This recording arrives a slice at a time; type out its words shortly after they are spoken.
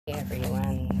Hey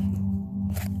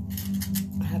everyone,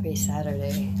 happy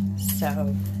Saturday.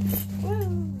 So,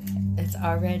 it's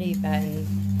already been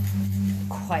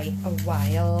quite a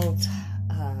wild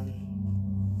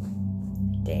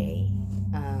day.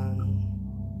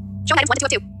 Show items 1 to 2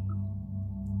 of 2.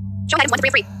 Show items 1 to 3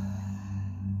 of 3.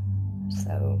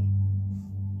 So,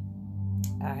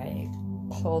 I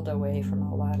pulled away from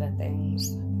a lot of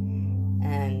things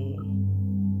and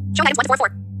show items 1 to 4 of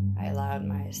 4. I allowed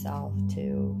myself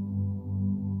to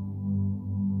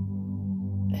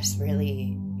just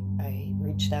really, I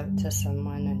reached out to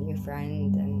someone, a new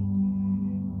friend,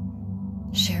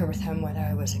 and share with him what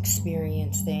I was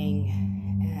experiencing.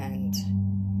 And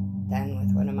then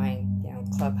with one of my,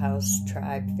 Clubhouse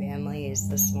tribe families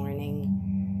this morning,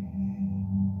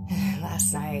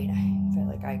 last night, I feel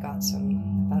like I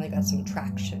finally got some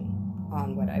traction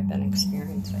on what I've been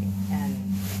experiencing and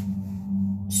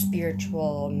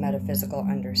spiritual, metaphysical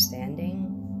understanding.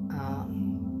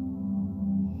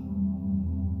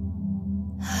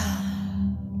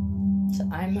 So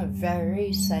I'm a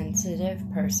very sensitive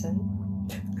person.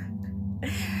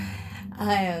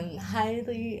 I am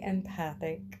highly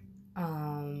empathic.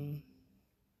 And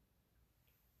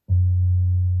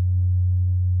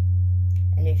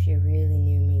if you really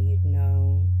knew me, you'd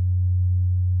know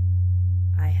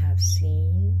I have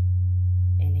seen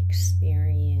and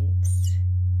experienced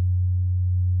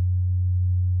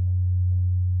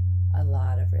a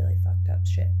lot of really fucked up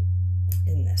shit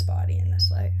in this body, in this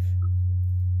life.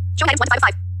 Show items 1 to 5 of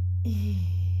 5.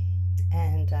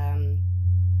 And I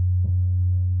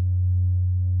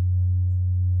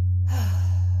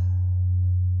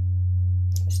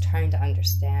was trying to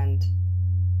understand,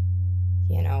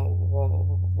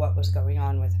 what was going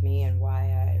on with me and why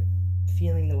I'm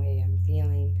feeling the way I'm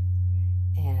feeling.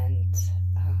 And,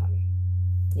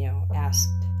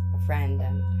 asked a friend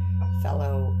and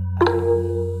fellow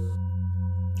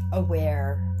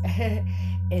aware,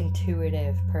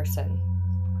 intuitive person,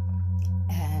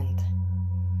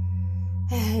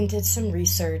 and did some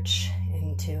research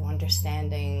into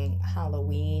understanding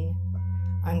Halloween,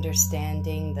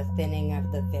 understanding the thinning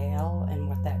of the veil and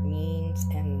what that means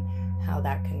and how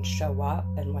that can show up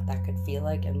and what that could feel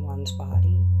like in one's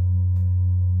body.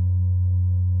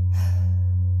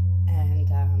 And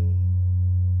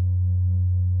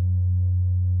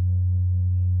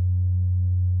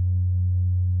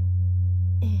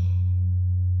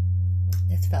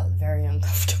it felt very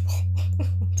uncomfortable.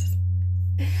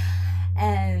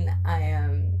 And I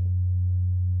am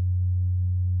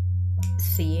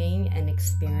seeing and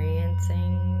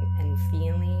experiencing and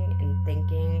feeling and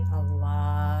thinking a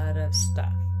lot of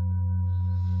stuff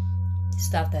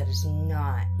that is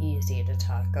not easy to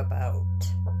talk about.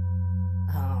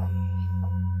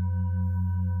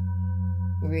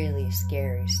 Really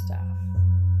scary stuff.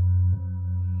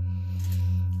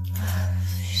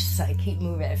 So I keep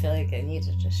moving. I feel like I need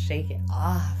to just shake it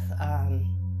off.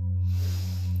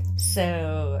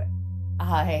 So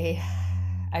I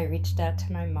reached out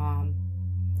to my mom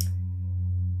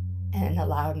and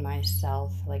allowed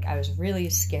myself, I was really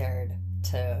scared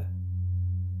to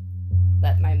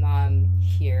let my mom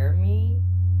hear me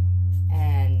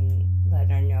and let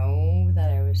her know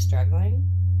that I was struggling.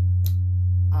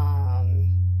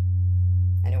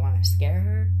 I didn't want to scare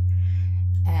her,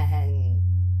 and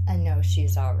I know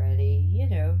she's already,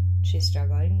 she's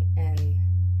struggling,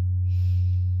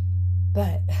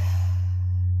 but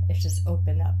it just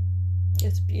opened up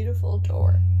this beautiful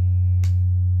door.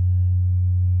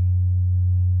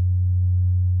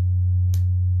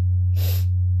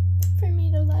 For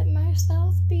me to let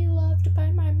myself be loved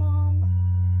by my mom.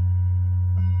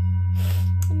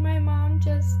 And my mom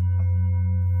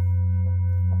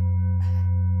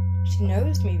she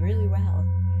knows me really well.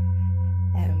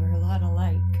 And we're a lot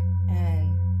alike.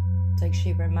 And it's like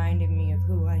she reminded me of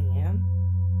who I am.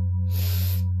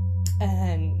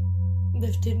 And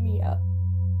lifted me up.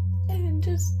 And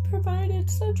just provided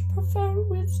such profound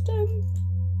wisdom.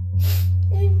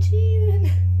 And she even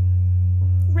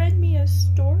read me a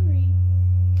story.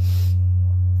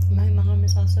 My mom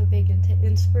is also big into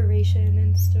inspiration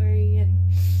and story and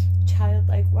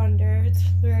childlike wonder. It's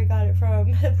where I got it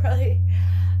from, probably.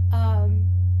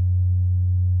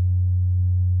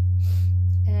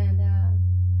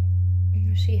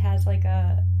 She has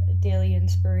a daily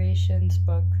inspirations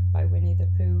book by Winnie the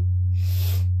Pooh,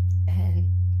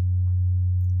 and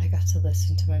I got to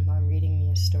listen to my mom reading me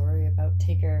a story about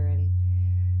Tigger and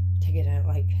Tigger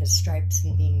and his stripes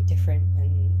and being different,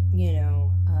 and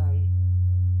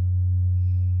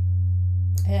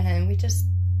and we just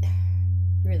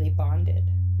really bonded.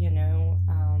 It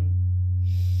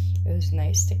was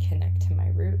nice to connect to my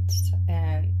roots,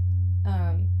 and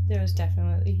there was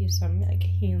definitely some like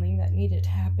healing that needed to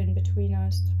happen between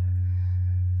us.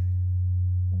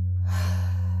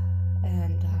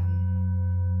 And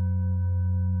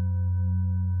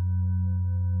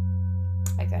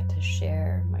I got to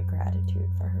share my gratitude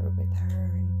for her with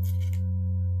her.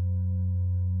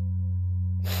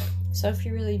 And so if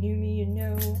you really knew me, you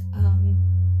know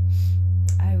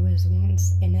I was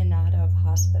once in and out of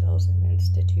hospitals and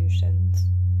institutions,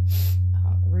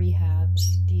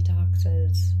 rehabs,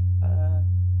 detoxes.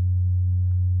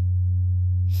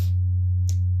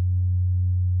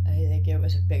 I think it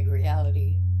was a big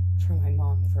reality for my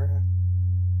mom for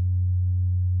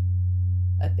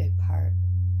a big part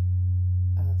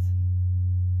of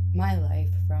my life,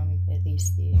 from at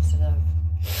least these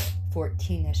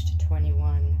 14ish to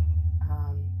 21.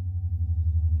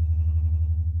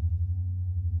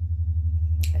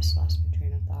 I just lost my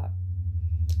train of thought.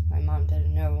 My mom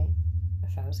didn't know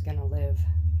if I was gonna live.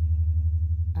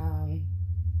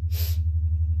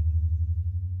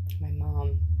 My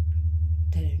mom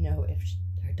didn't know if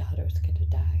her daughter was gonna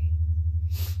die.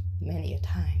 Many a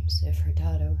times, if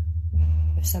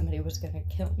somebody was gonna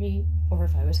kill me, or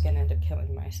if I was gonna end up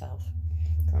killing myself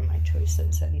from my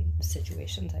choices and the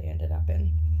situations I ended up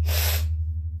in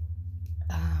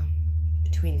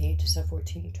between the ages of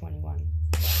 14 and 21.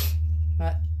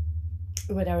 But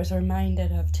what I was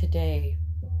reminded of today,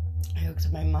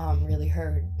 because my mom really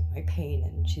heard my pain,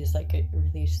 and she's like, it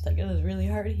was really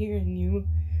hard hearing you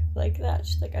like that.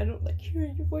 She's like, I don't like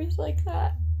hearing your voice like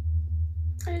that.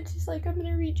 And she's like, I'm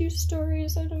gonna read you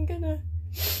stories, and I'm gonna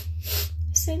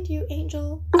send you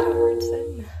angel cards.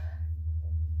 And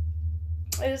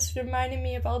it just reminded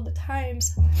me of all the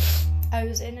times I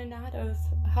was in and out of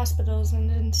hospitals and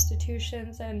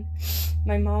institutions, and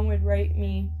my mom would write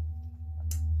me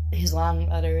these long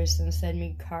letters and send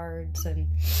me cards, and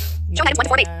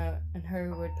Nana and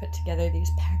her would put together these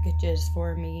packages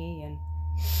for me, and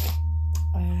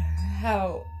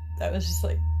how that was just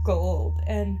like gold,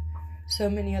 and so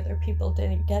many other people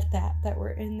didn't get that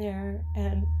were in there,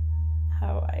 and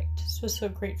how I just was so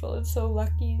grateful and so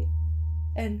lucky.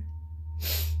 And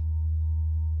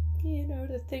you know,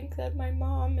 to think that my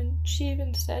mom, and she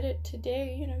even said it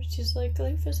today, you know, she's like,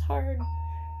 life is hard.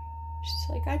 She's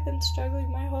like, I've been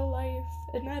struggling my whole life,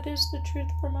 and that is the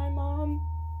truth for my mom.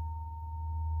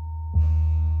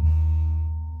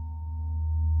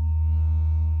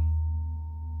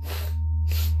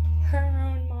 Her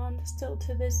own mom still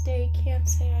to this day can't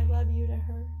say I love you to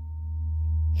her.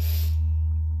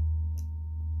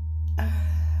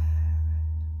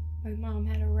 My mom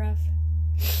had a rough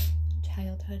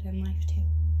childhood and life too.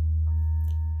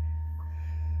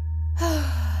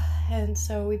 And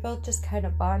so we both just kind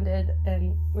of bonded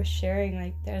and were sharing,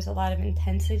 like, there's a lot of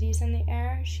intensities in the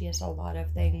air. She has a lot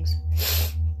of things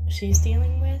she's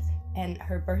dealing with. And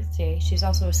her birthday, she's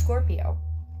also a Scorpio.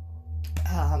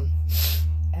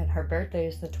 And her birthday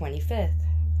is the 25th.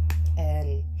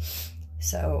 And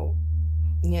so,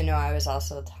 you know, I was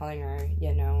also telling her,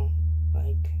 you know,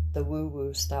 like, the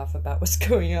woo-woo stuff about what's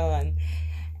going on.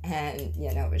 And,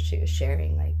 you know, what she was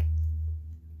sharing, like,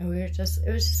 it was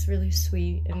just really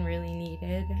sweet and really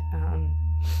needed.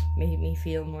 Made me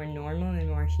feel more normal and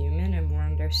more human and more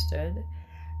understood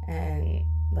and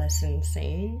less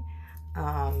insane.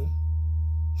 And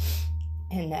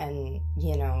then,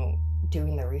 you know,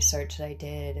 doing the research that I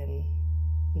did and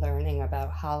learning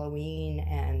about Halloween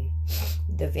and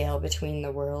the veil between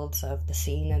the worlds of the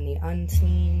seen and the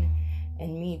unseen,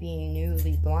 and me being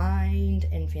newly blind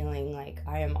and feeling like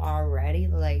I am already,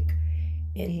 like,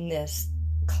 in this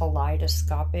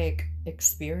kaleidoscopic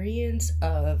experience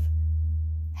of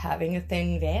having a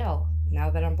thin veil.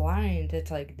 Now that I'm blind,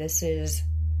 it's like, this is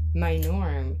my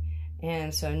norm.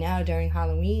 And so now during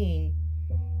Halloween,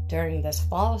 during this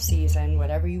fall season,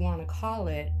 whatever you want to call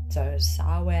it, so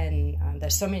Samhain,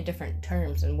 there's so many different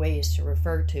terms and ways to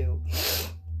refer to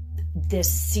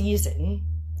this season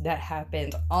that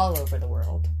happens all over the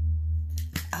world.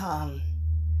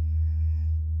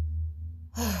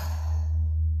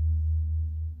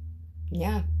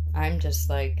 Yeah, I'm just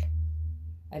like,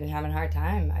 I've been having a hard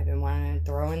time. I've been wanting to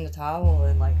throw in the towel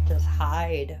and, like, just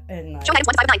hide and, like,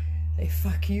 say,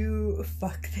 fuck you,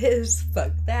 fuck this,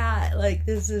 fuck that. Like,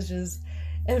 this is just,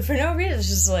 and for no reason, it's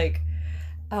just like,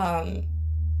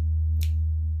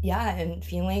 yeah, and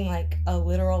feeling like a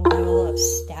literal level of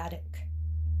static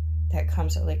that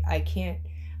comes up. Like, I can't,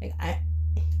 like, I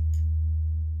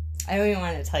don't even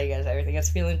want to tell you guys everything. It's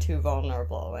feeling too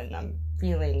vulnerable, and I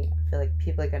feel like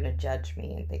people are gonna judge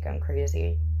me and think I'm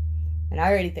crazy. And I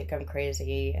already think I'm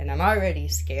crazy, and I'm already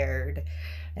scared,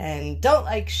 and don't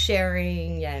like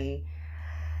sharing, and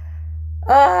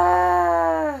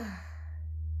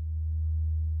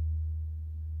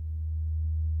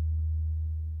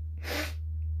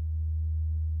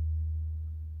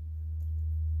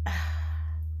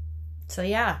So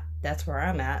yeah, that's where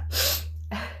I'm at.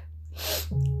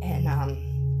 And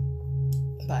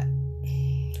but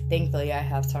thankfully I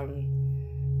have some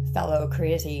fellow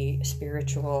crazy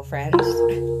spiritual friends.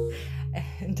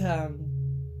 And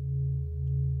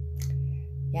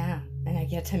yeah, and I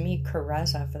get to meet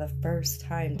Carezza for the first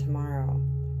time tomorrow,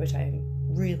 which I'm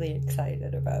really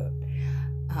excited about.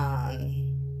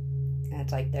 And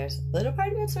it's like, there's a little part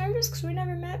of me that's nervous because we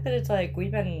never met, but it's like,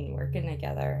 we've been working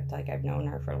together. It's like, I've known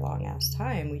her for a long ass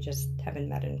time. We just haven't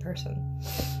met in person.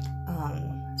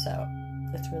 So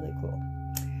it's really cool.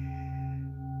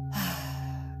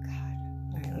 God.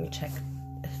 All right, let me check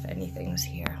if anything's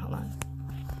here. Hold on.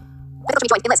 Click to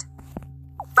rejoin. In list.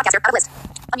 Broadcaster. Out of list.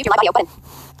 Unmute your live audio button.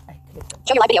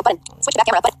 Show your live video button. Switch to back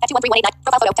camera button. At 213189.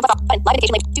 Profile photo. Temp profile button. Live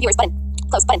indication link. 2 viewers button.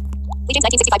 Close button. Lee James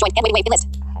 1965 joined. Hand waiting wave. In list.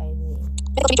 Hi.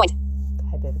 Mythical to be joined.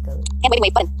 Hi, baby girl. Hand waiting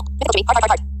wave button. Mythical to be.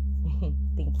 Heart.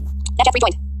 Thank you. Snapchat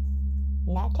rejoined.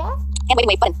 Nata? Hand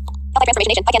waiting wave button. Health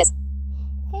Transformation Nation. Hi Candace.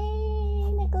 Hey,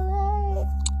 Nicolette.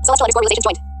 Celestial underscore realizations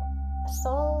joined.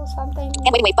 Soul something.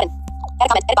 Hand waiting wave button. Add a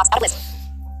comment. Edit box. Out of list.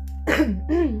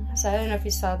 So I don't know if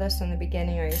you saw this in the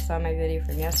beginning or you saw my video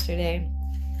from yesterday,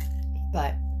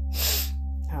 but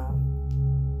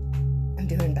I'm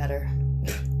doing better.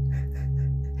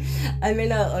 I may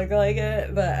not look like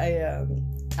it, but I am.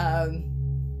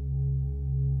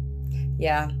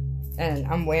 Yeah, and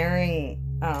I'm wearing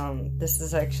this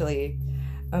is actually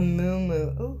a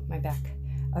muumuu. Oh, my back.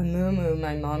 A muumuu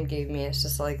my mom gave me. It's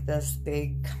just like this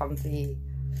big comfy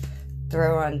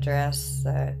throw-on dress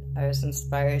that I was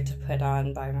inspired to put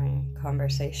on by my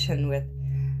conversation with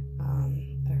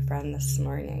a friend this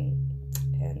morning.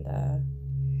 And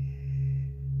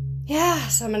yeah,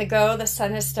 so I'm gonna go. The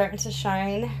sun is starting to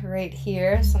shine right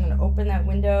here, so I'm gonna open that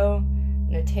window. I'm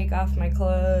gonna take off my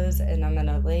clothes and I'm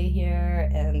gonna lay here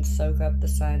and soak up the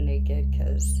sun naked,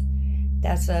 because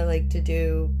that's what I like to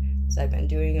do. So I've been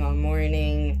doing all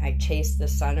morning. I chase the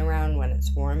sun around when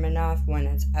it's warm enough, when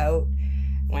it's out,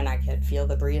 when I could feel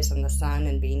the breeze from the sun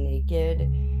and be naked,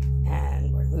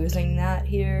 and we're losing that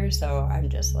here, so I'm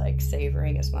just like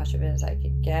savoring as much of it as I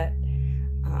could get.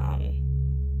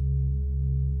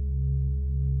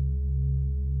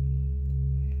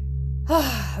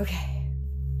 Okay.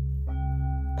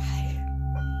 Bye.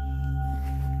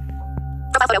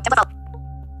 Profile photo. Temp profile.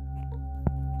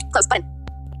 Close button.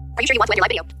 Are you sure you want to end your live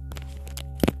video?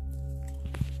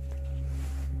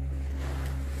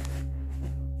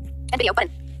 End video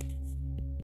button.